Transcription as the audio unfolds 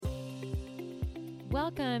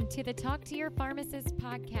Welcome to the Talk to Your Pharmacist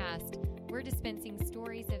podcast. We're dispensing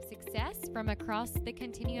stories of success from across the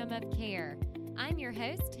continuum of care. I'm your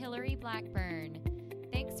host, Hillary Blackburn.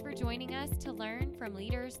 Thanks for joining us to learn from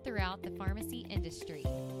leaders throughout the pharmacy industry.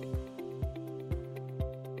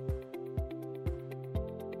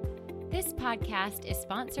 This podcast is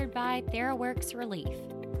sponsored by TheraWorks Relief.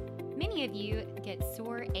 Many of you get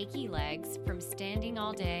sore, achy legs from standing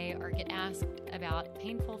all day or get asked about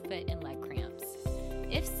painful foot and leg cramps.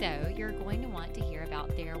 If so, you're going to want to hear about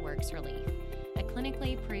TheraWorks Relief, a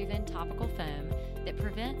clinically proven topical foam that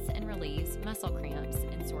prevents and relieves muscle cramps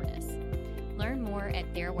and soreness. Learn more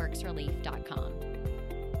at TheraWorksRelief.com.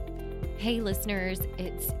 Hey listeners,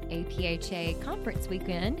 it's APHA conference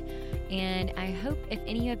weekend, and I hope if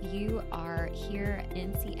any of you are here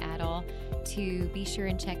in Seattle to be sure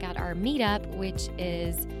and check out our meetup, which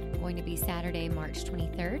is going to be Saturday, March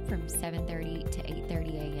 23rd from 7:30 to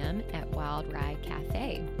 8:30 a.m. at Wild Ride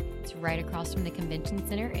Cafe. It's right across from the convention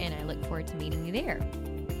center, and I look forward to meeting you there.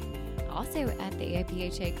 Also at the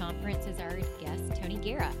APHA conference is our guest, Tony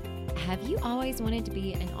Guerra. Have you always wanted to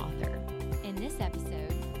be an author? In this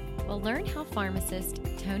episode, we'll learn how pharmacist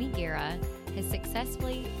Tony Guerra has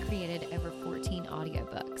successfully created over 14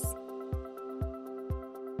 audiobooks.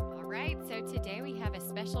 All right, so today we have a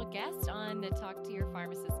special guest on the Talk to Your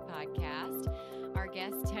Pharmacist podcast. Our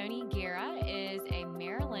guest, Tony Guerra, is a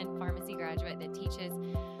Maryland pharmacy graduate that teaches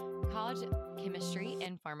college chemistry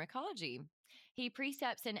and pharmacology. He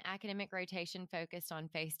precepts an academic rotation focused on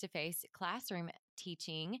face-to-face classroom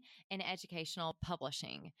teaching and educational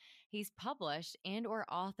publishing. He's published and or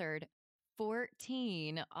authored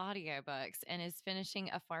 14 audiobooks and is finishing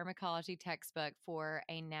a pharmacology textbook for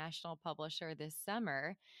a national publisher this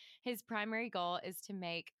summer. His primary goal is to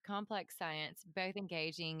make complex science both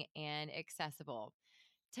engaging and accessible.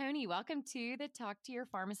 Tony, welcome to the Talk to Your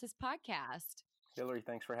Pharmacist podcast. Hillary,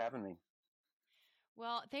 thanks for having me.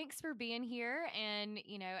 Well, thanks for being here. And,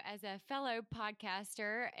 as a fellow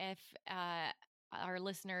podcaster, if our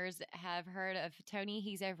listeners have heard of Tony,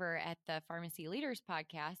 he's over at the Pharmacy Leaders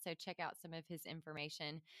podcast. So check out some of his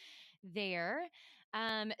information there.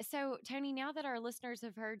 So, Tony, now that our listeners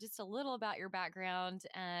have heard just a little about your background,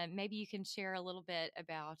 maybe you can share a little bit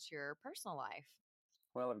about your personal life.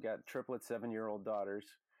 Well, I've got triplet 7-year-old daughters,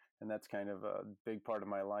 and that's kind of a big part of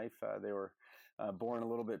my life. They were born a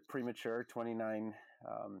little bit premature, 29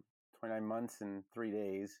 months and 3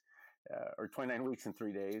 days, or 29 weeks and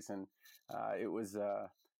 3 days. And it was a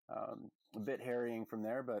bit harrying from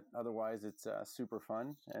there, but otherwise it's super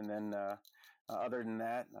fun. And then other than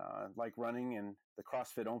that, like running, and the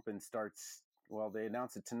CrossFit Open starts, well, they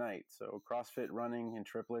announce it tonight. So CrossFit, running, and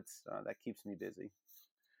triplets, that keeps me busy.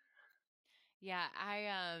 Yeah,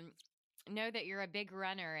 I know that you're a big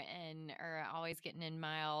runner and are always getting in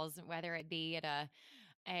miles, whether it be at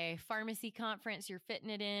a pharmacy conference you're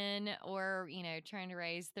fitting it in, or, trying to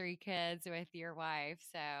raise 3 kids with your wife.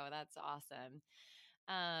 So that's awesome.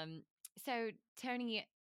 So Tony,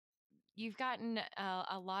 you've gotten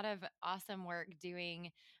a lot of awesome work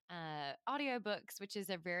doing audiobooks, which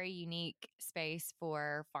is a very unique space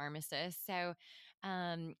for pharmacists. So,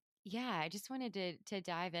 I just wanted to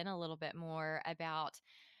dive in a little bit more about,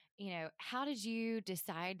 how did you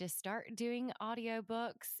decide to start doing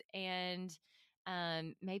audiobooks, and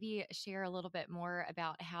maybe share a little bit more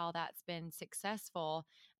about how that's been successful.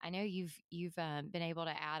 I know you've been able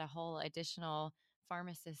to add a whole additional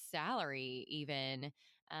pharmacist salary even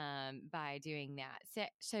by doing that.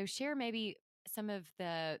 So share maybe some of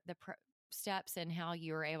the steps and how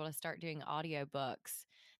you were able to start doing audiobooks.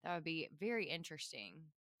 That would be very interesting.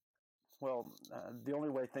 Well, the only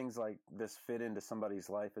way things like this fit into somebody's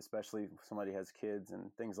life, especially if somebody has kids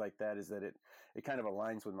and things like that, is that it kind of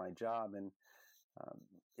aligns with my job. And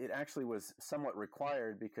it actually was somewhat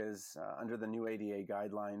required because under the new ADA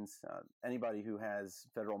guidelines, anybody who has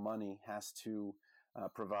federal money has to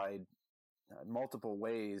provide multiple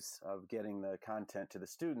ways of getting the content to the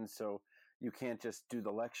students. So you can't just do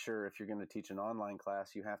the lecture. If you're going to teach an online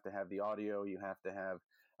class, you have to have the audio, you have to have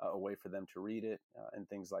a way for them to read it, and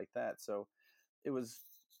things like that. So it was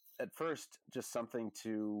at first just something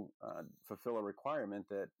to fulfill a requirement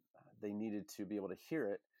that they needed to be able to hear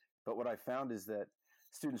it. But what I found is that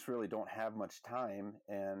students really don't have much time,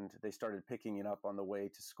 and they started picking it up on the way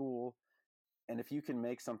to school. And if you can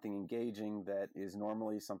make something engaging that is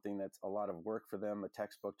normally something that's a lot of work for them, a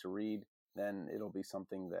textbook to read, then it'll be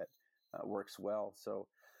something that works well. So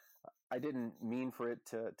I didn't mean for it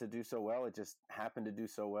to do so well. It just happened to do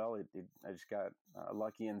so well. I just got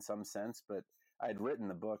lucky in some sense, but I had written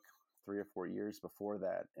the book 3 or 4 years before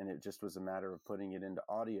that, and it just was a matter of putting it into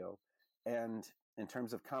audio. And in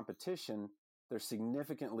terms of competition, there's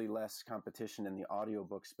significantly less competition in the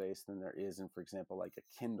audiobook space than there is in, for example, like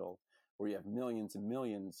a Kindle, where you have millions and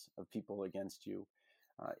millions of people against you.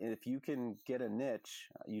 If you can get a niche,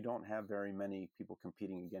 you don't have very many people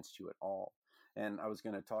competing against you at all. And I was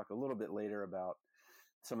going to talk a little bit later about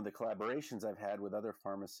some of the collaborations I've had with other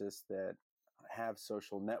pharmacists that have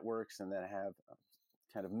social networks and that have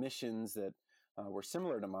kind of missions that were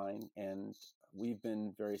similar to mine. And we've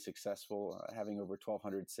been very successful, having over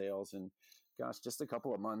 1,200 sales in, gosh, just a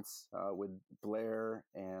couple of months with Blair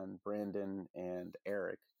and Brandon and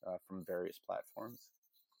Eric from various platforms.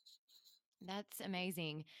 That's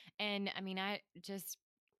amazing. And I mean, I just,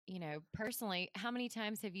 personally, how many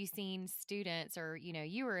times have you seen students or,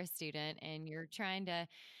 you were a student and you're trying to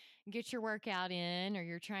get your workout in or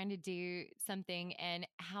you're trying to do something, and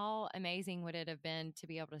how amazing would it have been to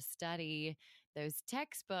be able to study those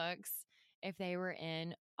textbooks if they were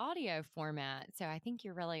in audio format? So I think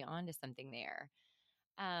you're really onto something there.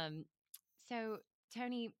 Um, so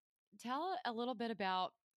Tony, tell a little bit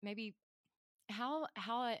about maybe how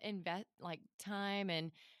it invest like time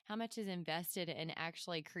and how much is invested in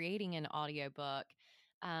actually creating an audiobook.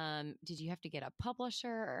 Did you have to get a publisher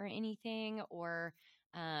or anything? Or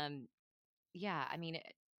yeah, I mean,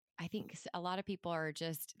 I think a lot of people are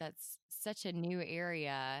just, that's such a new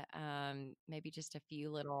area. Maybe just a few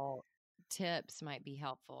little tips might be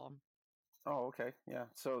helpful. Oh, okay. Yeah.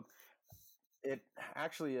 So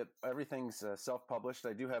everything's self-published.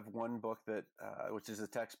 I do have one book that, which is a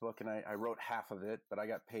textbook, and I wrote half of it, but I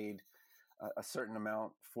got paid a certain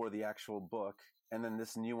amount for the actual book. And then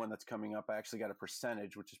this new one that's coming up, I actually got a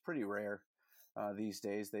percentage, which is pretty rare these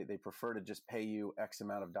days. They prefer to just pay you X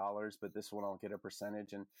amount of dollars, but this one I'll get a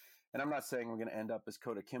percentage. And I'm not saying we're going to end up as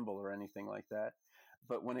Coda Kimball or anything like that.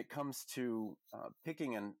 But when it comes to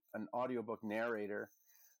picking an audiobook narrator,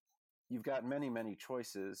 you've got many, many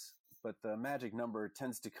choices, but the magic number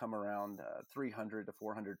tends to come around 300 to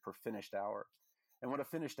 400 per finished hour. And what a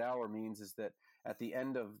finished hour means is that at the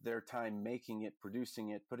end of their time making it, producing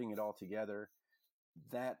it, putting it all together,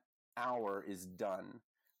 that hour is done.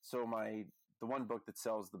 So the one book that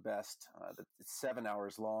sells the best, it's 7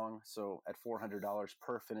 hours long. So at $400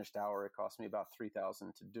 per finished hour, it cost me about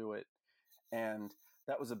 $3,000 to do it. And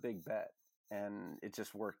that was a big bet, and it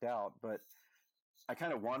just worked out. But I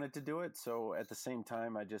kind of wanted to do it. So at the same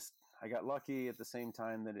time, I got lucky at the same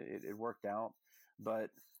time that it worked out. But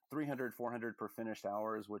 300, 400 per finished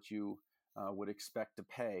hour is what you would expect to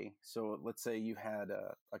pay. So let's say you had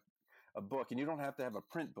a book, and you don't have to have a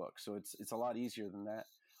print book. So it's a lot easier than that.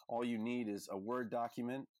 All you need is a Word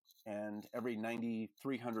document, and every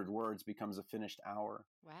 9,300 words becomes a finished hour.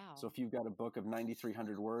 Wow. So if you've got a book of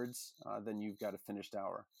 9,300 words, then you've got a finished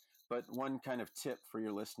hour. But one kind of tip for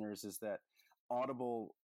your listeners is that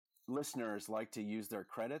Audible listeners like to use their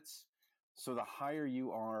credits. So the higher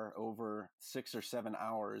you are over 6 or 7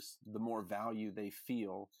 hours, the more value they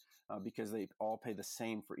feel because they all pay the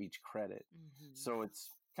same for each credit. Mm-hmm. So it's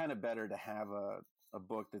kind of better to have a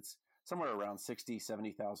book that's somewhere around 60,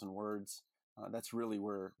 70,000 words. That's really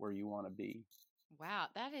where you want to be. Wow,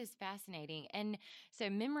 that is fascinating. And so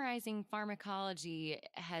memorizing pharmacology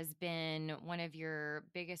has been one of your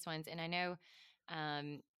biggest ones. And I know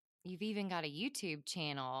you've even got a YouTube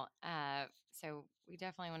channel. So we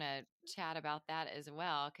definitely want to chat about that as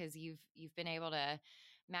well, because you've been able to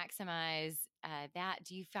maximize that.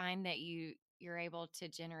 Do you find that you're able to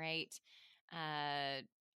generate, I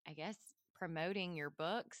guess, promoting your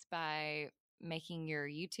books by making your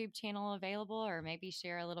YouTube channel available, or maybe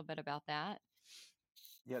share a little bit about that?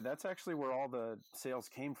 Yeah, that's actually where all the sales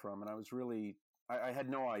came from. And I had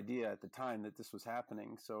no idea at the time that this was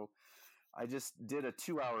happening. So I just did a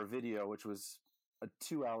 2-hour video, which was a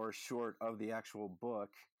 2-hour short of the actual book.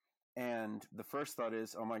 And the first thought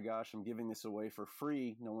is, oh my gosh, I'm giving this away for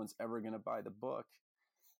free. No one's ever going to buy the book.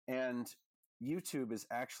 And YouTube is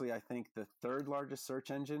actually, I think, the third largest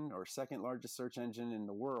search engine or second largest search engine in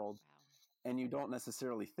the world. Wow. And you don't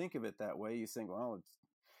necessarily think of it that way. You think, well,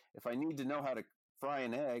 if I need to know how to fry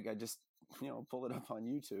an egg, I just, pull it up on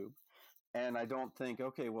YouTube. And I don't think,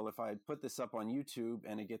 okay, well, if I put this up on YouTube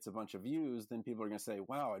and it gets a bunch of views, then people are going to say,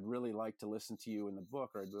 wow, I'd really like to listen to you in the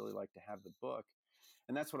book, or I'd really like to have the book.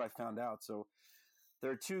 And that's what I found out. So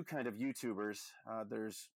there are two kind of YouTubers.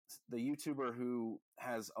 There's the YouTuber who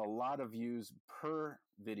has a lot of views per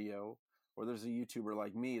video, or there's a YouTuber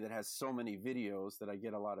like me that has so many videos that I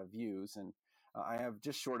get a lot of views. And I have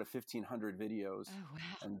just short of 1,500 videos. Oh, wow.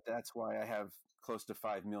 And that's why I have close to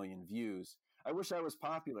 5 million views. I wish I was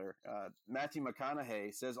popular. Matthew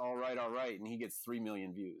McConaughey says, all right, and he gets 3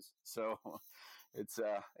 million views. So it's,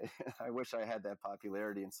 I wish I had that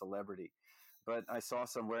popularity and celebrity. but I saw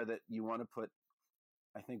somewhere that you want to put,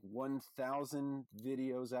 I think, 1,000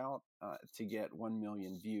 videos out to get 1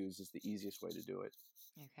 million views is the easiest way to do it.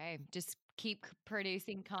 Okay. Just keep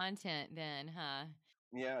producing content then, huh?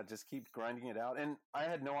 Yeah, just keep grinding it out. And I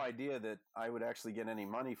had no idea that I would actually get any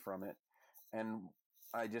money from it. And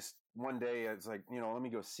I just, one day I was like, let me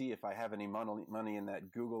go see if I have any money in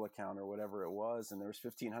that Google account or whatever it was. And there was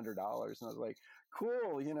 $1,500. And I was like,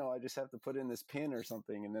 cool, I just have to put in this PIN or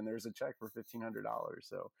something. And then there's a check for $1,500.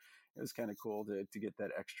 So it was kind of cool to get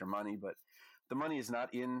that extra money. But the money is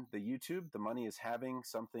not in the YouTube. The money is having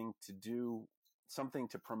something to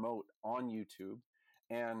promote on YouTube.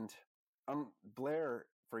 And Blair,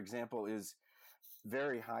 for example, is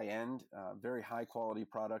very high end, very high quality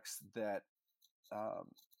products that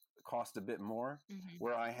cost a bit more,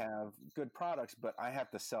 where I have good products, but I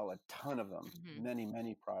have to sell a ton of them, many,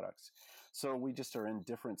 many products. So we just are in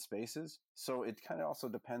different spaces. So it kind of also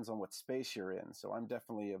depends on what space you're in. So I'm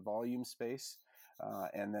definitely a volume space.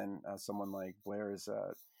 And then someone like Blair is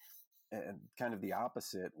kind of the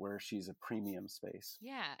opposite, where she's a premium space.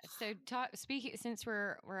 Yeah. So speaking, since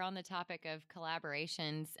we're on the topic of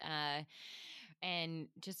collaborations, and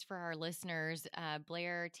just for our listeners,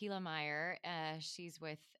 Blair Thielemeyer, she's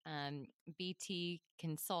with BT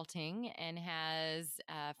Consulting and has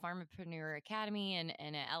Pharmapreneur Academy and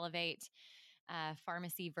an Elevate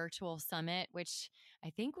Pharmacy Virtual Summit, which I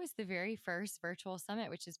think was the very first virtual summit,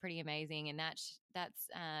 which is pretty amazing. And that's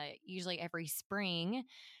usually every spring.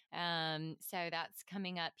 So that's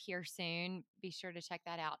coming up here soon. Be sure to check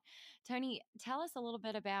that out. Tony, tell us a little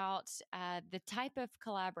bit about the type of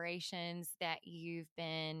collaborations that you've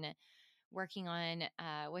been working on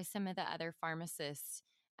with some of the other pharmacists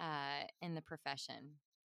in the profession.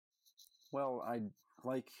 Well,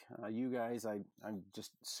 like you guys, I'm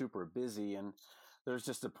just super busy, and there's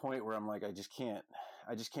just a point where I'm like, I just can't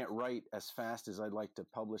write as fast as I'd like to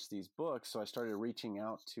publish these books. So I started reaching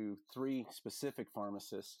out to 3 specific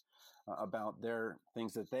pharmacists about their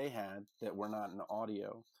things that they had that were not in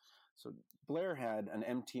audio. So Blair had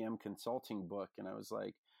an MTM consulting book, and I was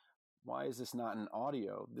like, why is this not in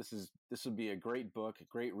audio? This would be a great book, a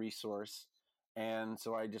great resource. And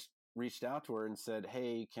so I just reached out to her and said,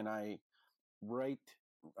 hey, can I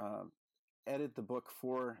edit the book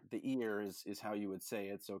for the ear is how you would say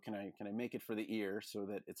it. So can I make it for the ear so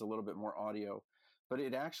that it's a little bit more audio? But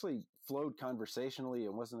it actually flowed conversationally.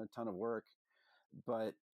 It wasn't a ton of work,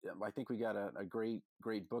 but I think we got a great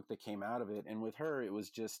book that came out of it. And with her, it was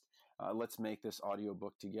just, let's make this audio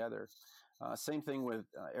book together. Same thing with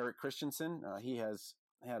Eric Christensen. He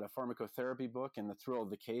had a pharmacotherapy book, and The Thrill of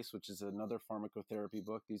the Case, which is another pharmacotherapy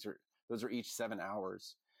book. Those are each 7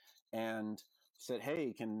 hours. And said,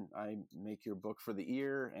 hey, can I make your book for the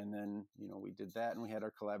ear? And then, we did that, and we had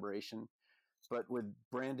our collaboration. But with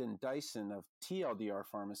Brandon Dyson of TLDR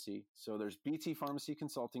Pharmacy, so there's BT Pharmacy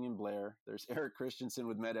Consulting in Blair, there's Eric Christensen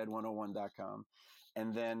with MedEd101.com,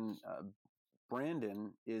 and then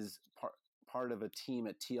Brandon is part of a team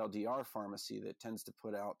at TLDR Pharmacy that tends to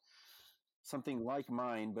put out something like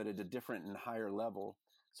mine, but at a different and higher level.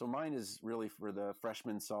 So mine is really for the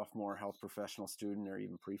freshman, sophomore health professional student, or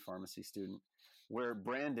even pre-pharmacy student, where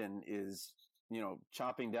Brandon is,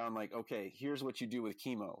 chopping down like, okay, here's what you do with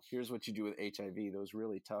chemo. Here's what you do with HIV, those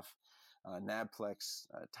really tough NABPLEX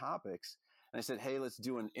topics. And I said, hey, let's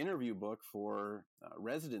do an interview book for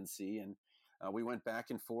residency. And we went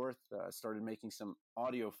back and forth, started making some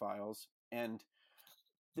audio files. And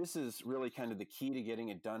this is really kind of the key to getting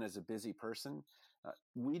it done as a busy person.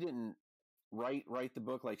 We didn't write the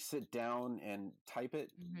book, like sit down and type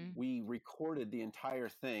it. We recorded the entire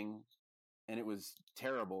thing, and it was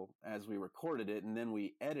terrible as we recorded it, and then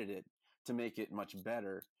we edited it to make it much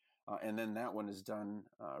better. And then that one is done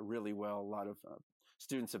really well. A lot of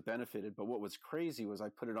students have benefited. But what was crazy was I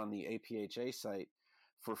put it on the APHA site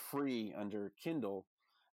for free under Kindle,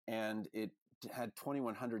 and it had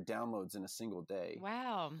 2,100 downloads in a single day.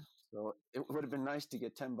 Wow. So it would have been nice to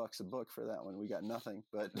get $10 a book for that one. We got nothing,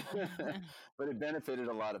 but but it benefited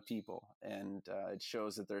a lot of people, and it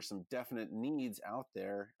shows that there's some definite needs out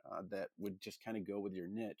there that would just kind of go with your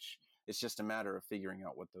niche. It's just a matter of figuring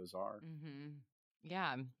out what those are.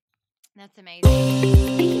 Yeah, that's amazing.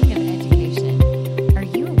 Speaking of education, are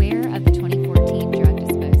you aware of the 2014 drug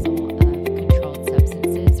disposal of controlled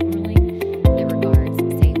substances ruling that regards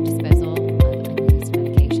safe disposal of unused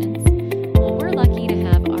medications? Well, we're lucky to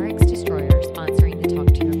have RX Destroyer sponsoring the Talk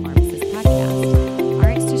to Your Pharmacist podcast.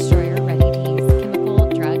 RX Destroyer ready-to-use chemical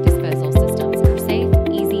drug disposal systems are safe,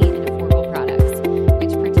 easy, and affordable products,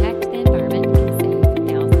 which protect the environment and save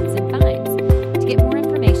thousands in fines. To get more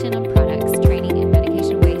information on products, training, and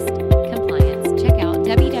medication waste compliance, check out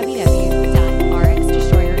www.rxdestroyer.com.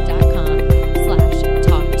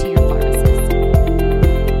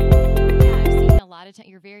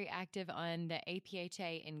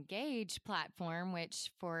 APHA Engage platform,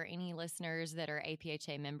 which for any listeners that are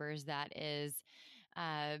APHA members, that is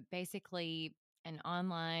basically an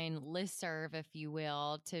online listserv, if you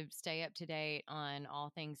will, to stay up to date on all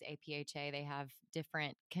things APHA. They have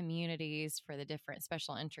different communities for the different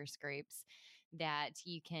special interest groups that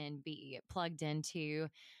you can be plugged into.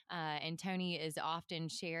 And Tony is often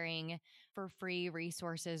sharing for free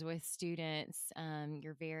resources with students.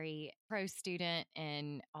 You're very pro student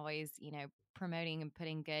and always, promoting and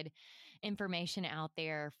putting good information out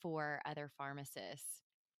there for other pharmacists.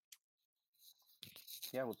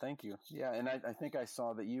 Yeah, well, thank you. Yeah, and I think I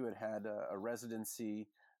saw that you had a residency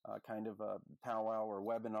kind of a powwow or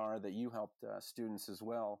webinar that you helped students as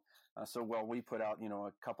well. So while we put out,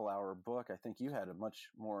 a couple-hour book, I think you had a much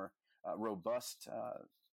more robust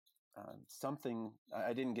something.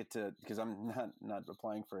 I didn't get to, because I'm not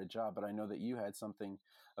applying for a job, but I know that you had something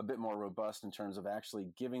a bit more robust in terms of actually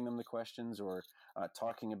giving them the questions or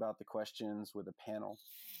talking about the questions with a panel.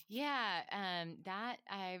 Yeah, that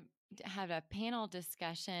I had a panel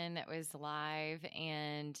discussion that was live,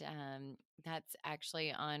 and that's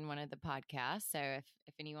actually on one of the podcasts. So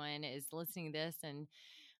if anyone is listening to this and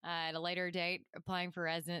at a later date applying for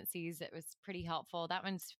residencies, it was pretty helpful. That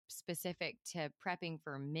one's specific to prepping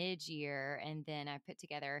for mid-year, and then I put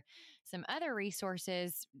together some other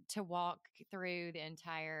resources to walk through the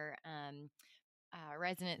entire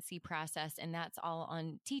residency process, and that's all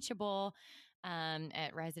on Teachable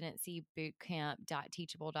at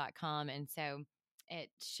residencybootcamp.teachable.com. And so it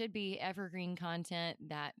should be evergreen content,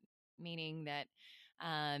 that meaning that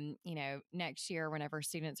next year, whenever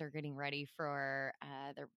students are getting ready for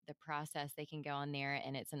the process, they can go on there,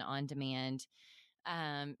 and it's an on-demand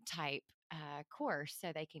type course,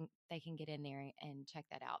 so they can get in there and check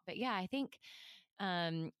that out. But yeah, I think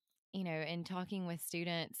in talking with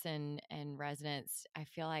students and residents, I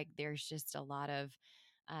feel like there's just a lot of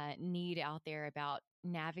need out there about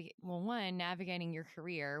navigating your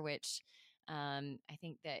career, which I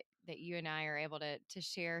think that you and I are able to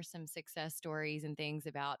share some success stories and things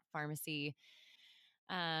about pharmacy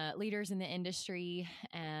leaders in the industry,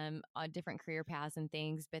 on different career paths and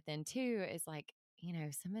things. But then too is like,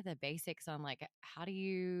 some of the basics on like, how do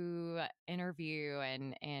you interview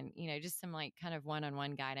and just some like kind of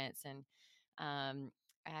one-on-one guidance. And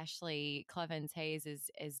Ashley Clevens Hayes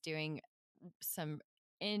is doing some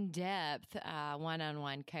in-depth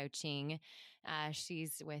one-on-one coaching.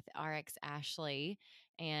 She's with RX Ashley.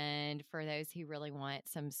 And for those who really want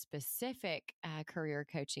some specific career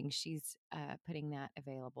coaching, she's putting that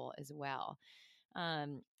available as well.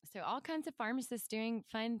 So all kinds of pharmacists doing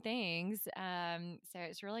fun things. So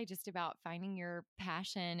it's really just about finding your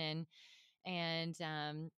passion and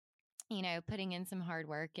putting in some hard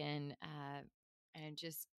work and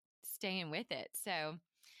just staying with it. So,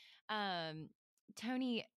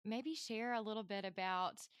 Tony, maybe share a little bit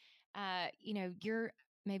about, you're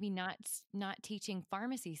maybe not teaching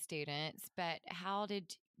pharmacy students, but how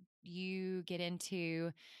did you get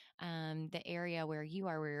into the area where you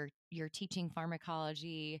are, where you're teaching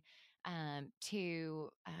pharmacology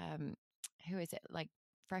to who is it, like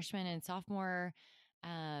freshman and sophomore?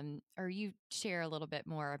 Or you share a little bit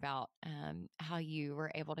more about how you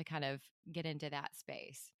were able to kind of get into that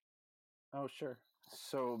space. Oh, sure.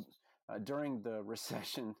 So during the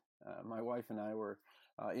recession, my wife and I were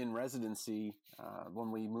in residency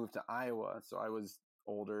when we moved to Iowa. So I was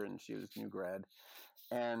older and she was new grad,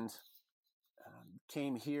 and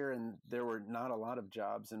came here, and there were not a lot of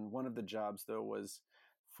jobs. And one of the jobs, though, was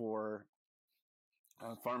for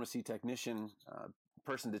a pharmacy technician,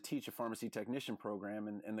 person to teach a pharmacy technician program.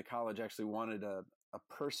 And the college actually wanted a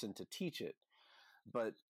person to teach it.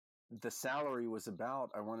 But the salary was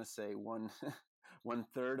about, I want to say, one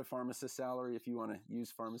third of pharmacist salary, if you want to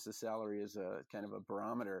use pharmacist salary as a kind of a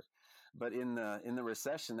barometer. But in the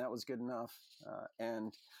recession, that was good enough.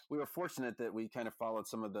 And we were fortunate that we kind of followed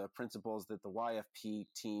some of the principles that the YFP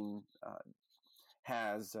team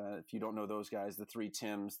has. If you don't know those guys, the three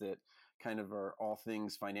Tims that kind of are all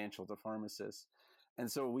things financial to pharmacists.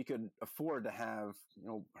 And so we could afford to have,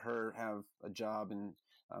 her have a job and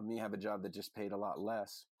me have a job that just paid a lot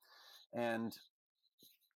less. And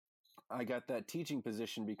I got that teaching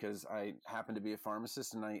position because I happened to be a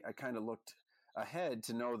pharmacist, and I kind of looked ahead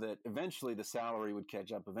to know that eventually the salary would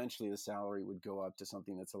catch up. Eventually the salary would go up to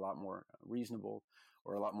something that's a lot more reasonable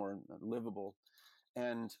or a lot more livable.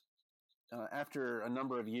 And after a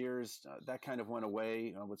number of years, that kind of went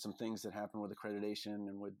away with some things that happened with accreditation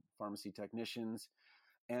and with pharmacy technicians.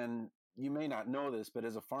 And you may not know this, but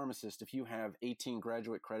as a pharmacist, if you have 18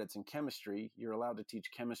 graduate credits in chemistry, you're allowed to teach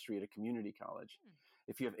chemistry at a community college.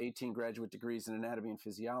 if you have 18 graduate degrees in anatomy and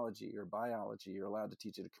physiology or biology, you're allowed to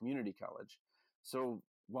teach at a community college. So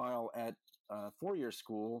while at four-year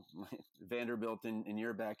school, Vanderbilt in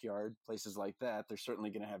your backyard, places like that, they're certainly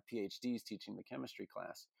going to have PhDs teaching the chemistry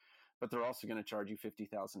class, but they're also going to charge you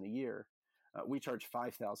 $50,000 a year. We charge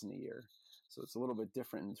 $5,000 a year, so it's a little bit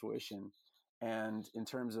different in tuition. And in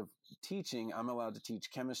terms of teaching, I'm allowed to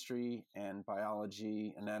teach chemistry and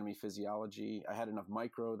biology, anatomy, physiology. I had enough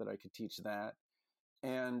micro that I could teach that.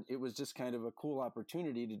 And it was just kind of a cool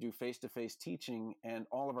opportunity to do face-to-face teaching, and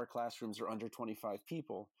all of our classrooms are under 25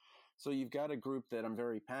 people. So you've got a group that I'm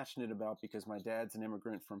very passionate about because my dad's an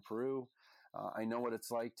immigrant from Peru. I know what it's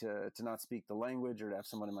like to not speak the language, or to have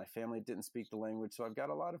someone in my family that didn't speak the language. So I've got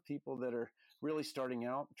a lot of people that are really starting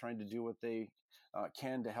out, trying to do what they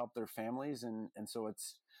can to help their families. And so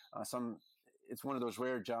it's one of those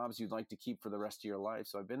rare jobs you'd like to keep for the rest of your life.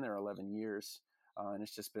 So I've been there 11 years. And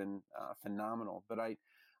it's just been phenomenal. But I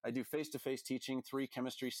do face-to-face teaching, 3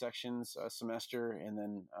 chemistry sections a semester, and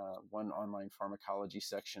then 1 online pharmacology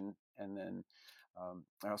section. And then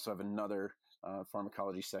I also have another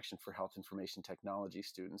pharmacology section for health information technology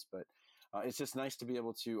students. But it's just nice to be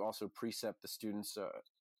able to also precept the students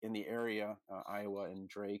in the area, Iowa and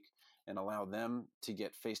Drake, and allow them to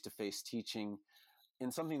get face-to-face teaching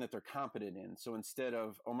in something that they're competent in. So instead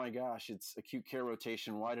of, oh my gosh, it's acute care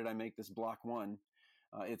rotation, why did I make this block 1?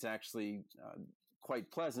 It's actually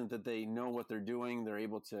quite pleasant that they know what they're doing. They're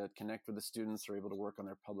able to connect with the students. They're able to work on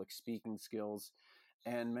their public speaking skills.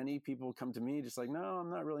 And many people come to me just like, no, I'm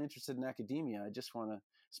not really interested in academia. I just want to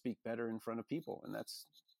speak better in front of people. And that's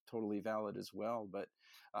totally valid as well. But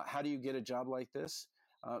how do you get a job like this?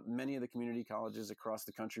 Many of the community colleges across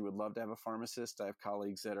the country would love to have a pharmacist. I have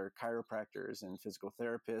colleagues that are chiropractors and physical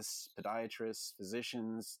therapists, podiatrists,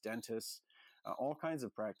 physicians, dentists, all kinds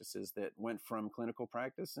of practices that went from clinical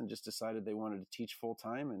practice and just decided they wanted to teach full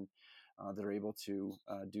time, and they're able to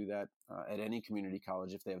do that at any community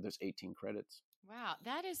college if they have those 18 credits. Wow,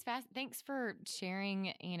 that is fast. Thanks for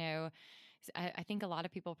sharing. I think a lot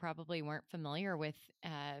of people probably weren't familiar with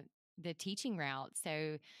the teaching route.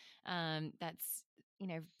 So that's,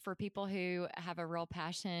 for people who have a real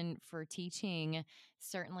passion for teaching,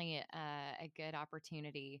 certainly a good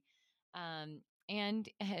opportunity. And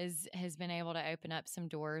has been able to open up some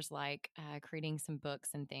doors, like creating some books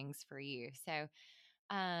and things for you. So,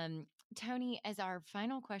 Tony, as our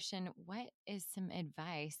final question, what is some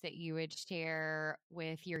advice that you would share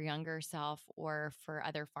with your younger self or for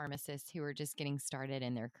other pharmacists who are just getting started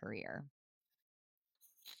in their career?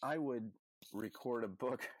 I would record a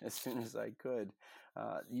book as soon as I could.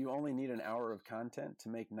 You only need an hour of content to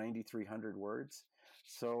make 9,300 words.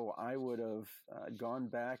 So I would have gone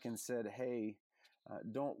back and said, hey,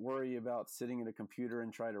 don't worry about sitting at a computer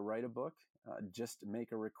and try to write a book. Just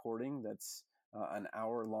make a recording that's an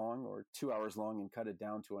hour long or 2 hours long and cut it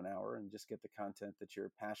down to an hour, and just get the content that you're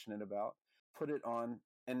passionate about. Put it on.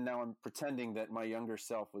 And now I'm pretending that my younger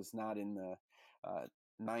self was not in the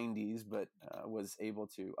 90s, but was able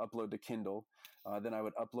to upload to Kindle. Then I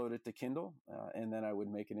would upload it to Kindle, and then I would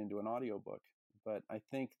make it into an audiobook. But I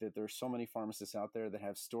think that there's so many pharmacists out there that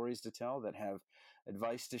have stories to tell, that have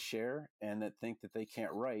advice to share, and that think that they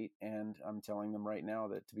can't write. And I'm telling them right now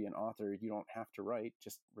that to be an author, you don't have to write.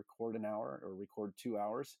 Just record an hour or record 2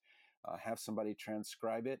 hours. Have somebody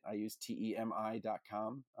transcribe it. I use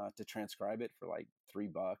TEMI.com to transcribe it for like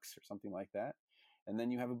 $3 or something like that. And then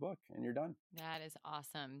you have a book and you're done. That is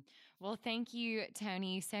awesome. Well, thank you,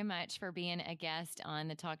 Tony, so much for being a guest on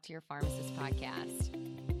the Talk to Your Pharmacist podcast.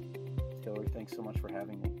 Hillary, thanks so much for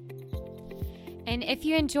having me. And if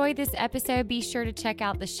you enjoyed this episode, be sure to check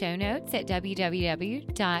out the show notes at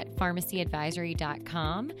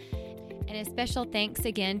www.pharmacyadvisory.com. And a special thanks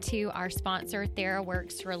again to our sponsor,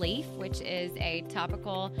 TheraWorks Relief, which is a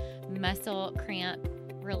topical muscle cramp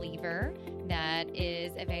reliever that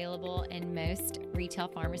is available in most retail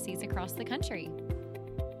pharmacies across the country.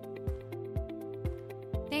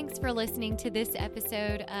 Thanks for listening to this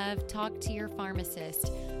episode of Talk to Your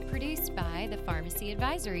Pharmacist, produced by the Pharmacy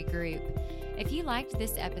Advisory Group. If you liked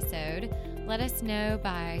this episode, let us know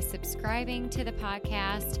by subscribing to the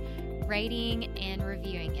podcast, rating, and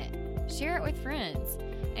reviewing it. Share it with friends.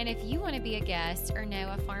 And if you want to be a guest or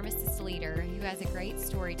know a pharmacist leader who has a great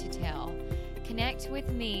story to tell, connect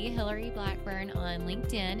with me, Hillary Blackburn, on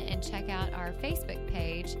LinkedIn, and check out our Facebook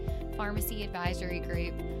page, Pharmacy Advisory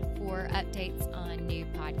Group, for updates on new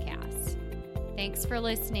podcasts. Thanks for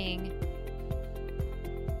listening.